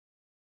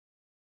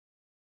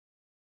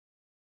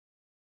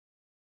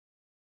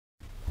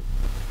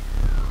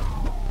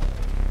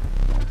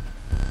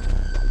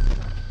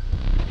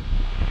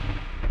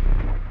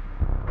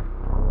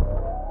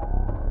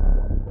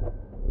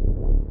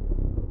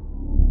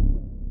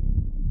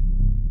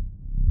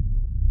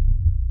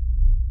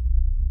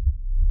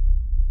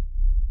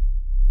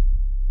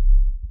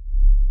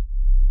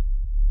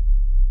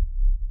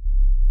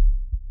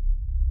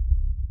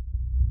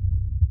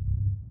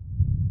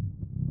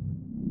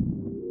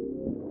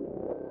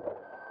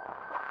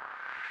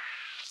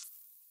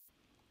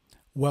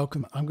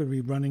Welcome. I'm going to be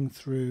running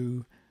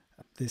through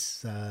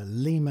this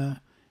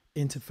Lemur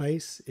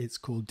interface. It's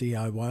called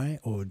DIY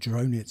or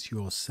Drone It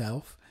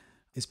Yourself.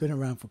 It's been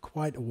around for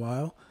quite a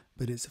while,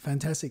 but it's a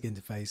fantastic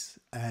interface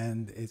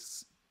and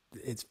it's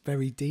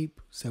very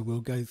deep. So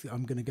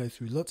I'm going to go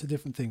through lots of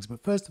different things.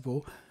 But first of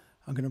all,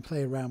 I'm going to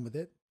play around with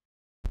it.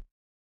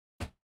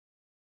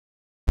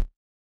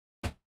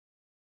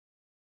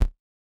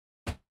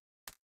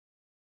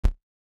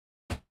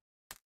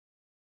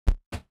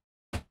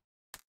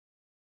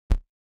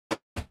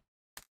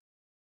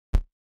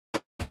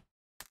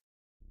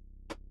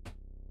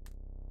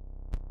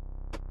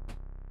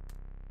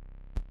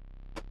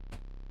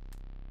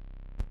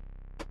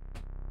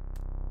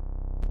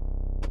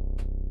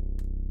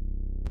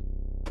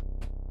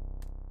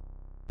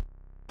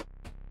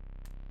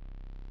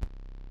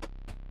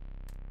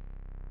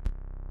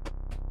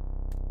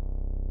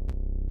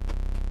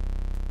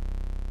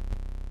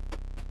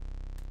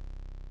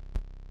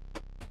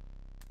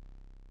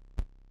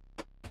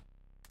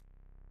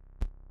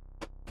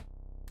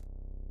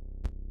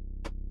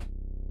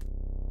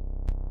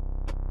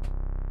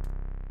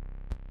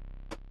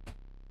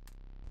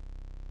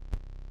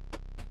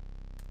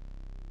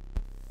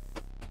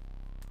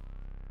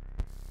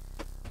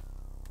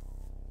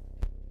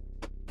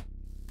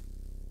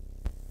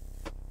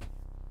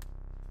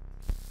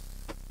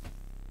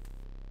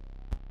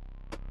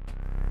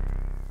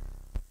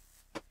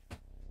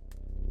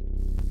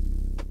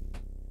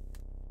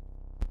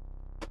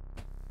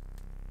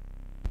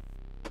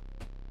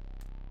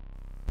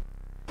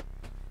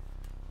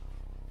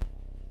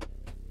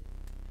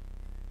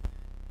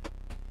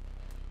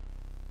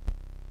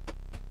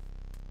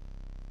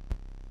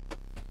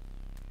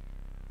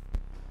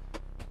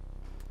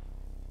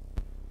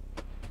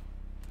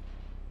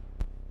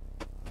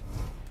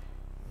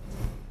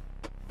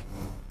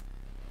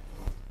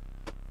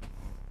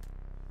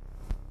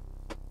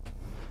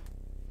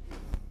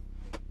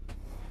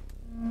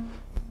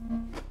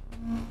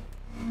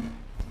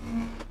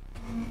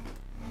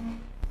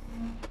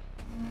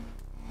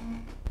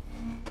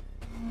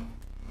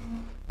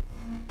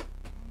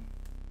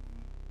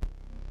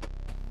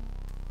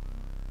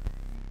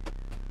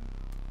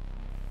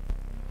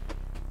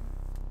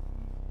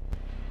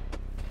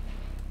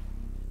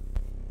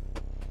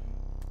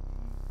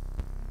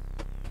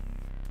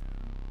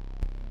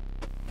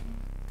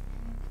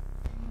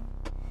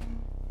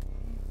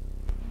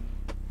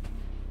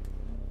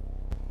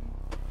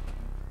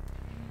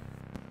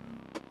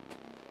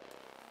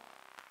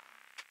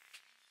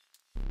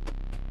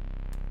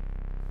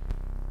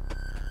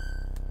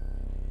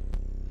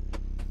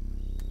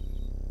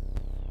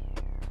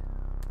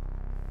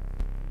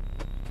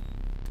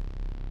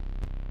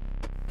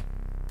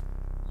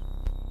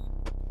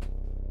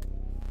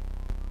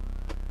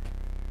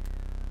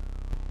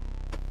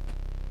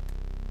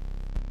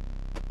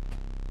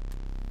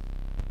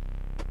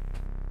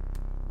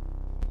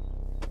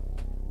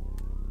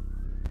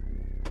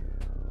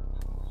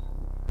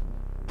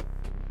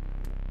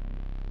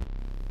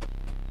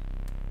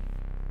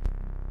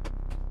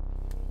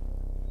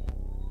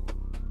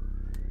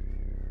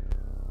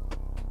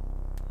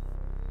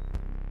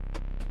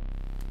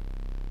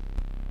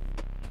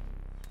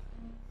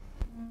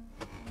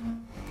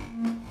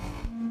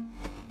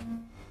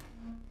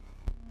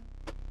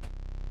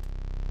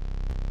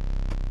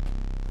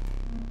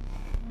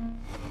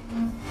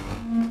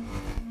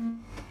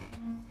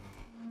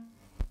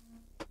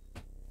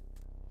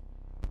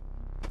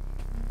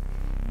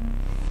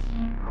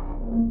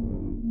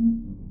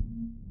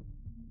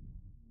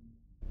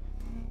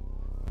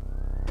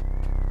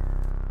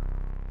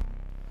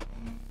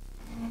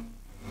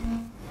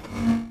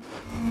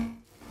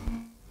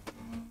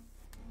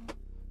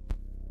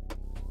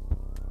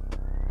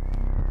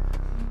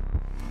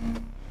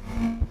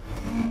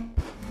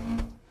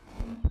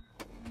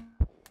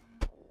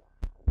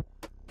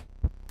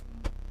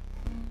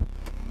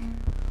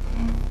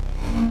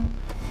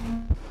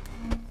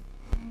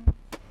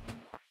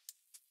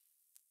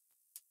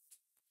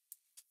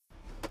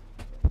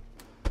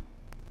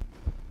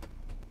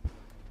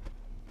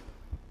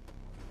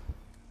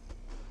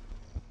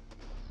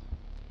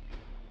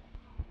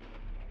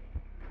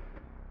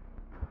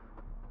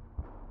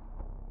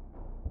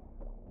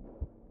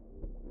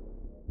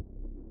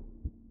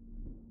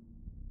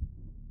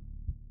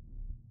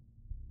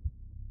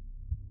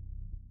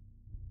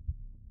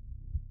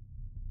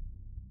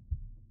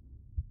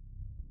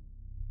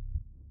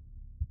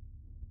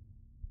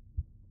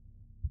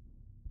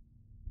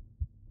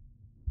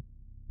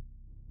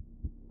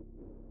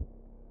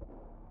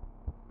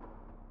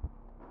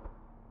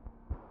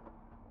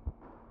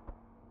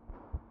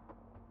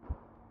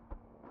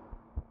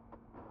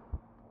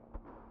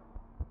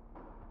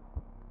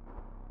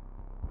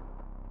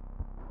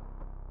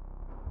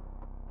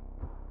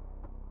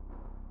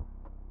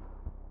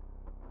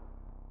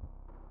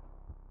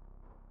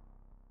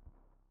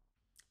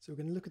 So we're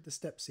going to look at the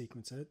step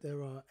sequencer.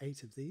 There are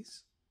 8 of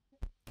these,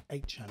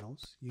 8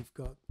 channels. You've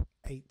got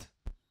 8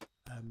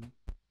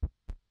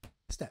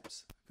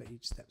 steps for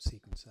each step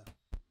sequencer.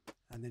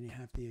 and then you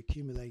have the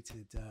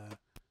accumulated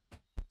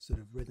sort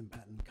of rhythm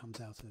pattern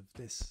comes out of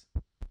this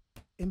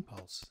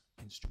impulse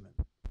instrument.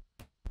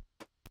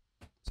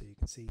 So you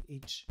can see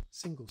each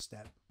single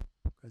step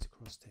goes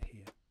across to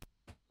here.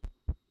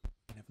 You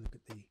can have a look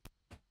at the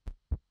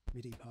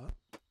MIDI part.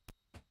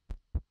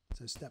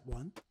 So step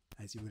 1,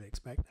 as you would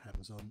expect,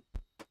 happens on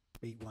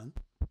beat 1.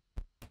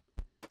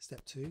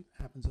 Step 2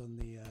 happens on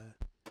the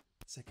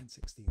second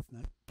 16th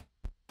note,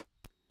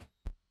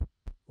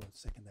 or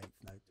second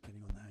 8th note,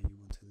 depending on how you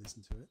want to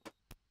listen to it.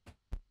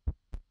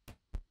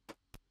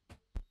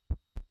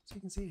 So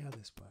you can see how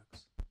this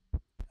works.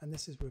 And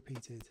this is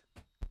repeated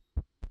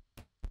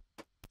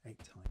 8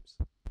 times.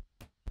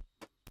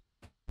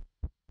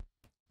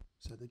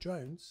 So the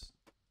drones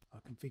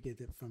are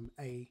configured from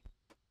A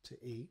to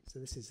E. So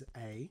this is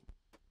A.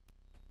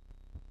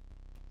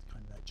 It's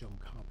kind of that John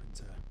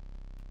Carpenter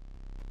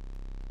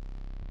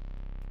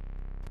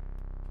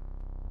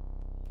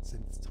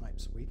synth type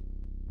sweep.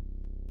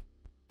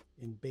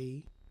 In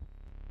B,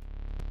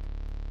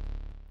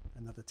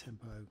 another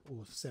tempo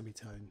or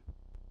semitone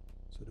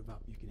sort of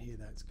up. You can hear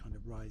that it's kind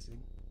of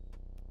rising,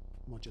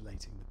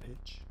 modulating the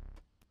pitch.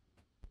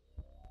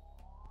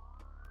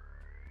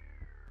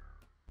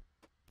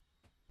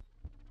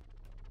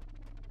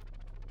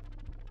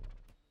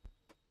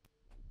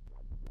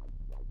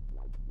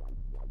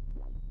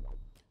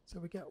 So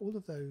we get all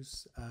of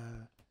those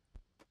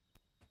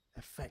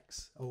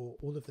effects, or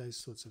all of those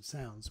sorts of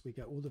sounds. We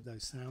get all of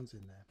those sounds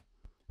in there,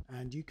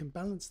 and you can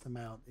balance them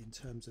out in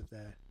terms of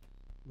their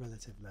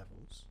relative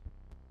levels.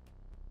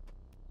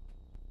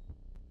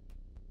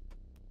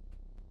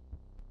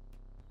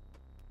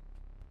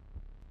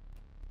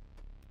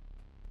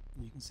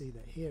 And you can see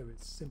that here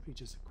it's simply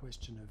just a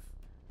question of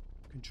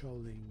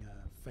controlling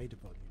fader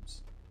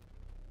volumes.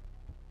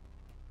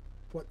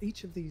 What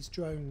each of these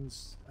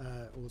drones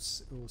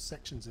or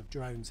sections of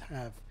drones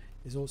have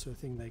is also a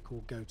thing they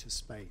call go to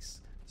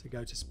space. So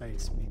go to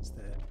space means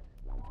that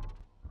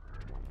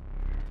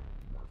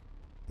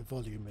the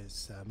volume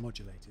is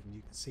modulated, and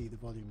you can see the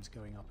volumes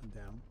going up and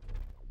down.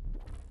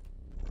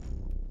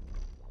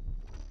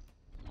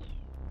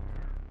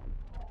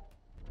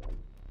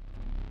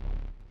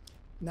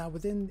 Now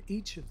within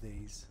each of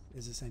these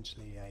is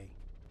essentially a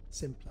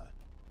simpler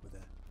with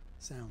a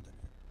sound in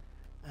it,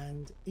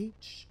 and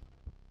each,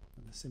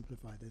 I'm going to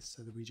simplify this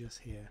so that we just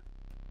hear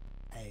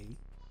A,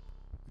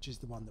 which is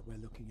the one that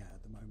we're looking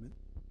at the moment.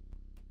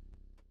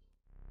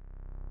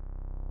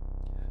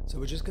 So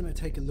we're just going to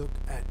take a look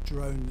at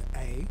Drone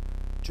A.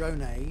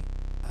 Drone A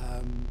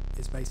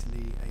is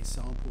basically a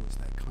sample. It's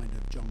that kind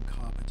of John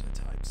Carpenter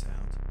type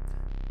sound.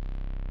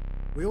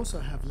 We also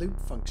have loop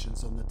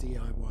functions on the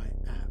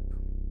DIY app,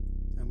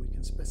 and we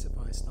can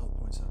specify start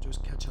points. I'll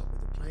just catch up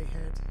with the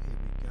playhead. Here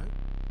we go.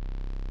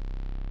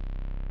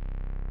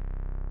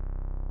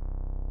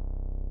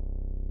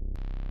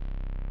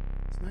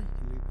 So now you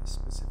can loop a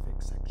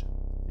specific section.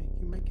 You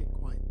can make it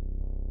quite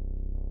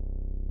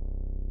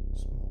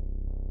small.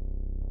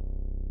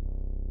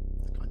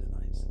 It's kind of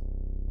nice.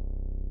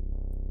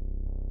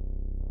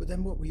 But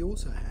then what we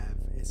also have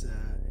is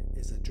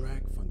a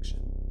drag function,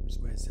 which is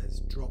where it says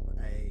drop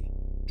A,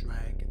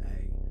 drag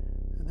A,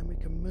 and then we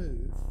can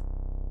move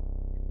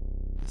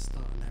the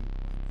start and end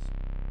points,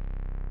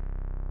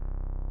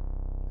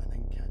 and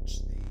then catch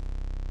the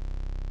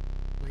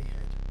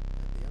playhead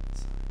at the other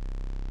side.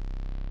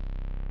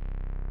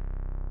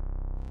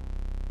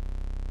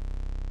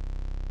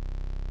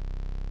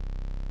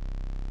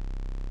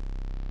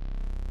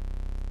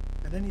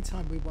 At any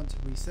time we want to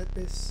reset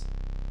this,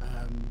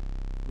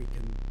 we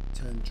can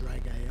turn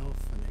drag A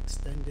off and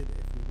extend it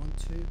if we want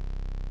to, and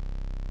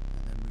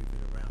then move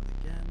it around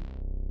again.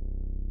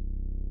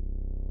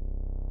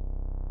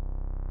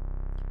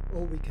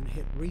 Or we can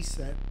hit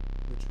reset,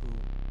 which will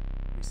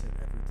reset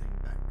everything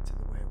back to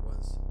the way it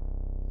was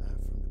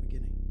from the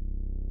beginning.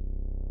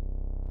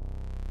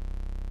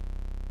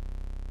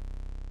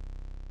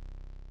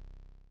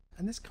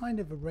 And this kind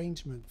of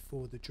arrangement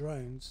for the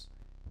drones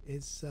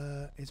is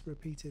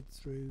repeated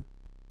through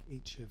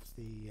each of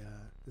the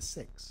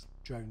 6,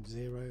 drone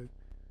 0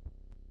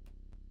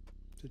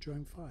 to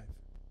drone 5.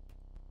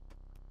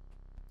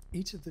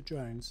 Each of the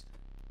drones,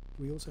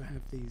 we also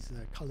have these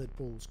coloured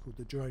balls called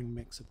the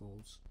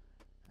Dronemixerballs,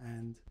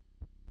 and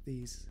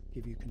these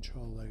give you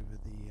control over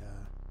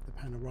the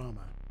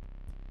panorama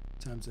in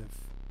terms of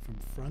from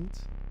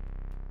front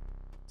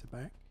to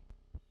back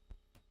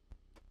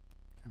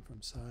and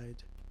from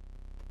side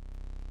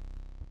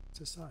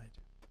to side.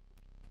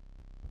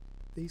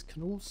 These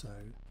can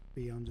also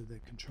be under the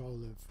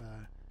control of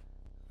a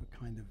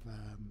kind of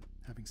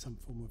having some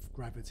form of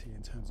gravity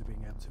in terms of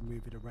being able to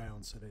move it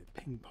around so that it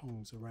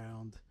ping-pongs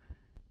around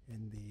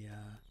in the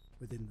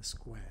within the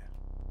square.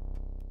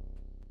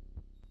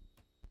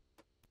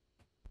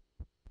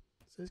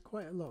 So there's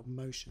quite a lot of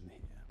motion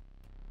here.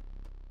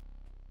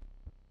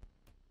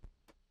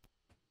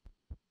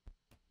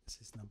 This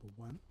is number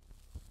 1.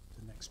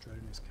 The next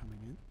drone is coming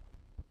in.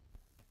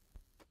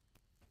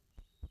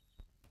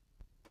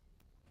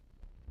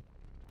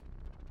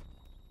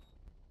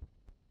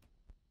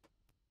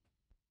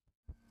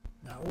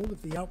 all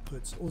of the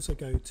outputs also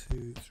go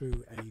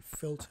through a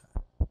filter,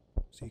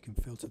 so you can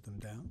filter them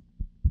down.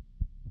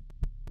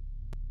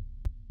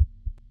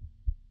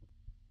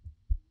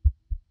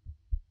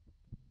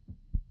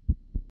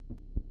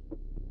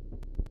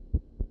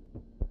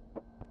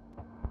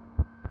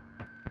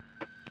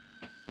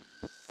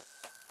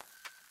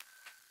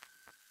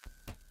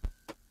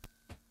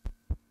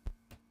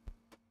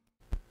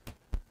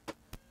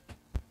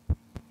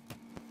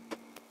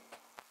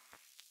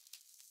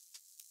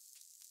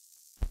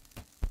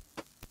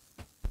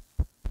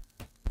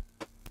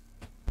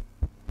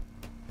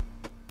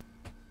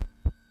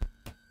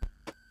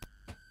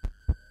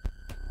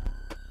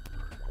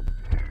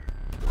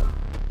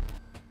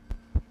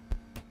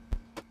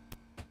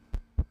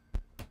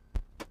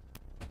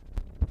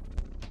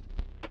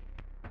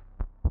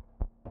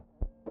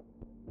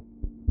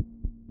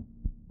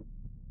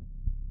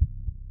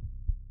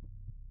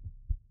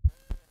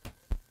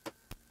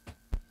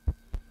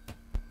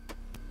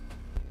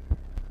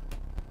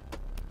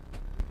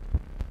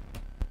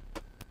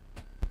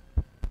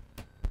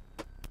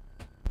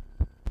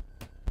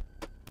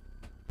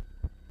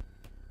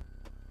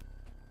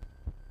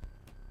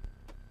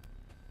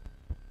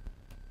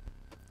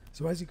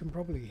 So as you can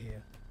probably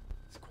hear,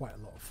 it's quite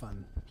a lot of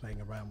fun playing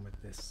around with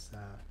this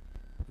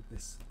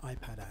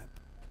iPad app.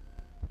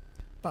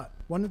 But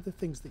one of the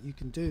things that you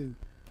can do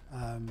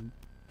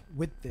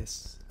with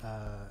this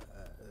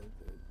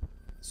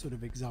sort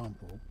of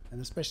example, and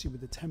especially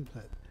with the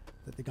template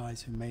that the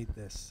guys who made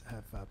this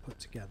have put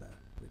together,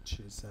 which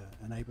is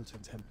an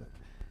Ableton template,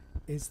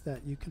 is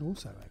that you can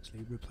also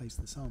actually replace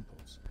the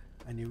samples,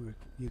 and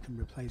you can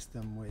replace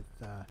them with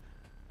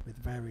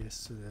various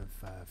sort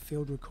of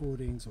field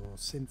recordings or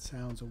synth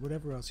sounds or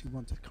whatever else you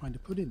want to kind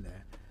of put in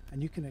there,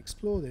 and you can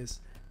explore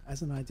this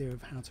as an idea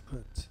of how to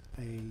put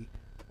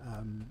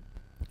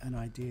an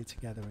idea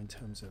together in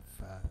terms of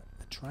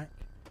a track.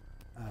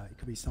 It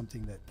could be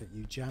something that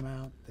you jam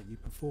out, that you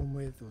perform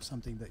with, or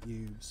something that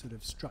you sort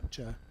of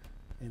structure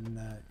in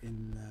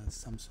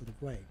some sort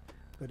of way.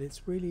 But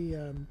it's really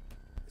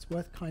it's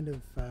worth kind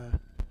of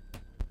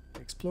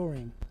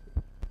exploring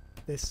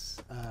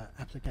this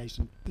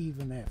application,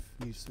 even if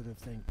you sort of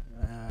think,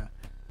 I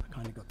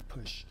kind of got the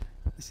push.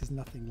 This is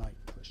nothing like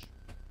push.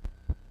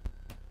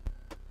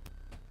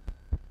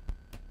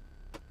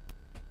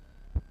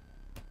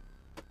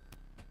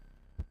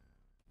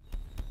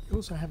 You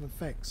also have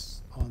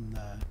effects on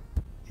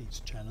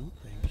each channel.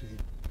 They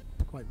include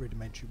quite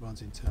rudimentary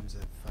ones in terms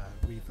of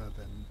reverb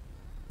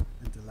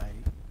and delay.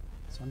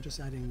 So I'm just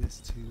adding this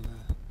to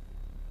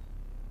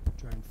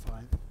Drone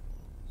 5.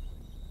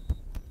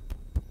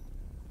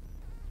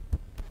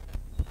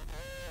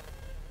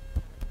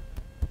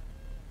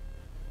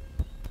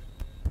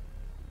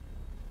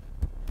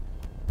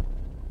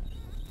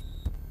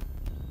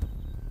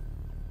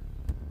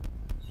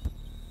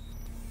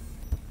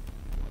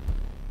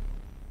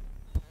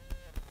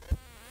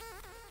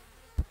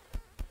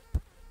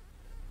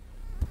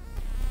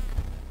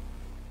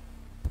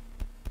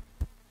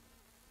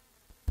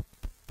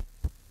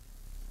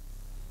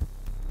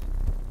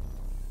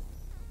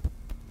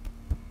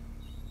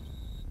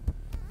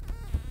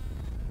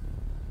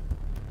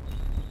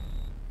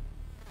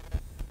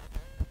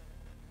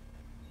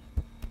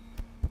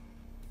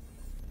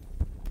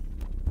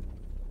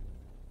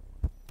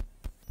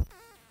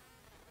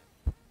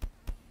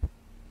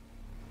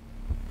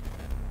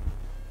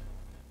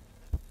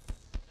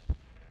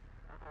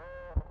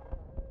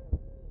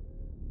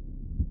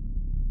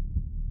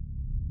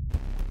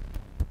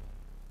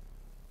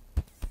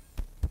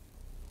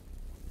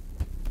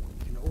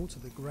 Alter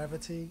the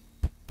gravity,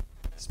 the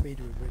speed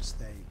with which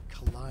they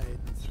collide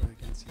and throw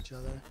against each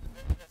other.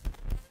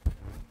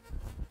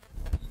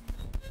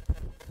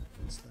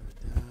 Slow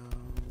it down.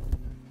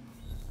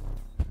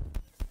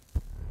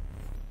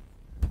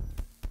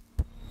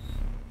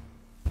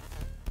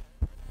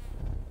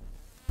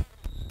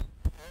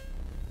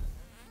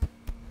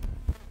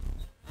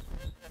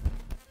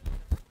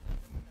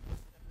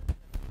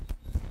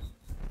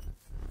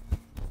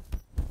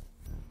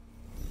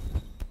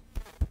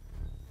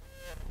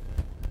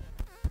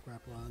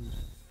 One.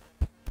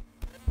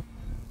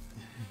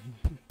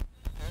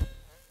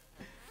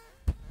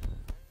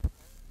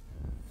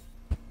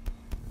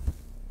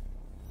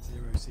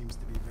 0 seems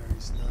to be very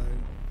slow.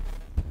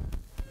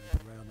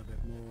 Move around a bit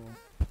more.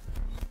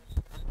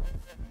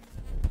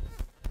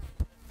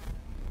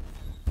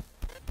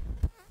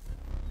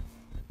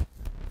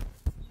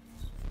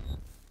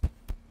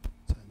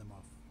 Turn them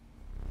off.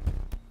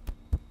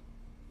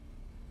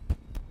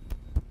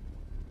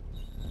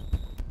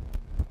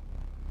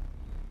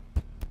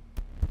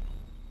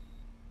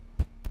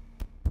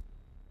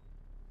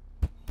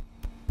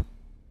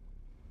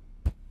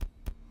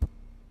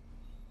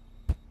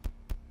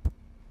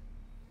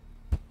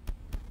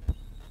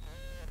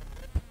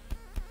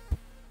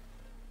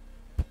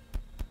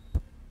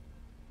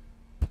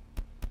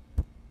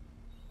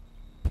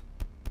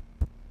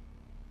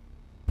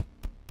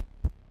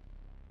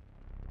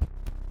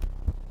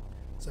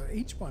 So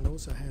each one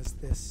also has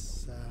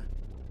this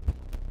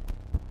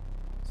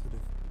sort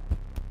of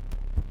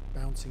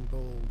bouncing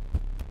ball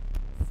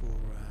for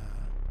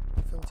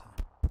a filter,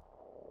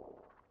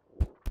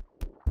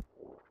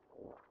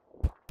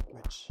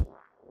 which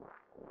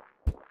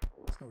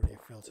it's not really a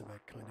filter, but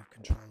it kind of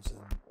controls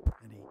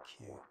an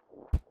EQ.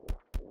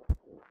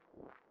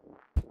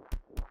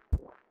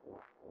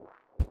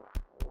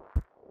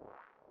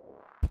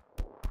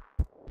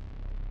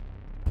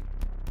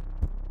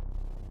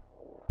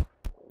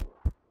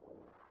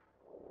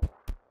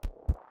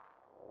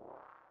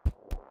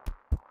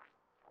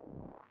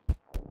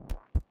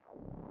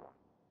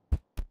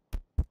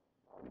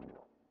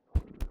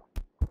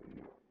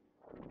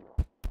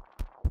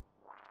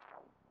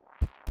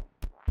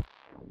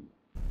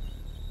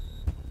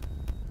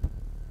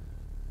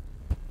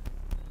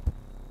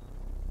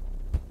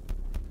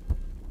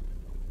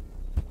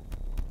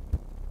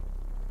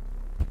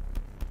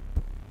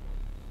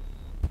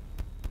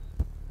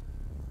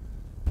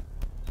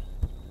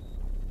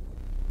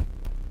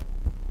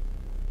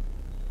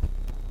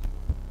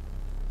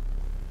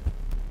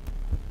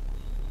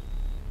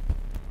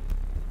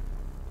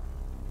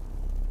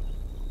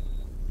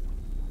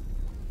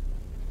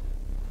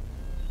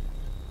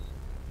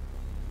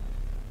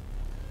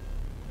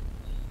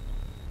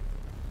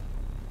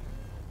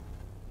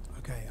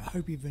 Okay, I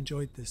hope you've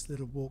enjoyed this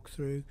little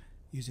walkthrough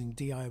using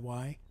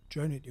DIY,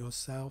 Drone It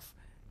Yourself.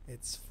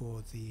 It's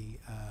for the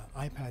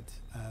iPad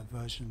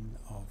version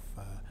of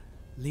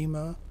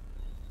Lemur.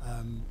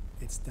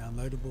 It's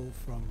downloadable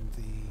from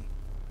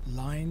the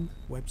Liine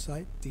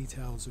website.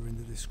 Details are in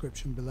the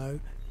description below,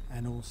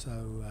 and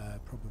also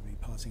probably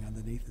passing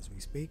underneath as we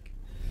speak.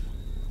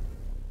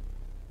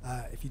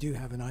 If you do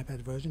have an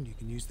iPad version, you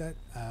can use that.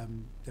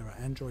 There are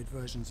Android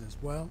versions as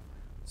well,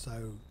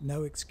 so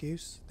no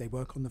excuse. They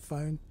work on the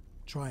phone.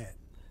 Try it.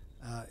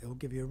 It'll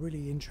give you a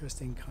really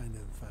interesting kind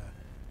of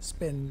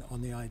spin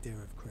on the idea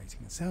of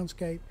creating a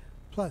soundscape.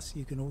 Plus,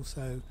 you can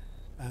also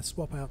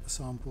swap out the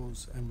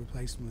samples and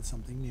replace them with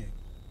something new.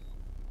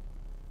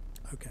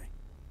 Okay,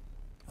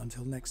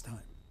 until next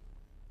time.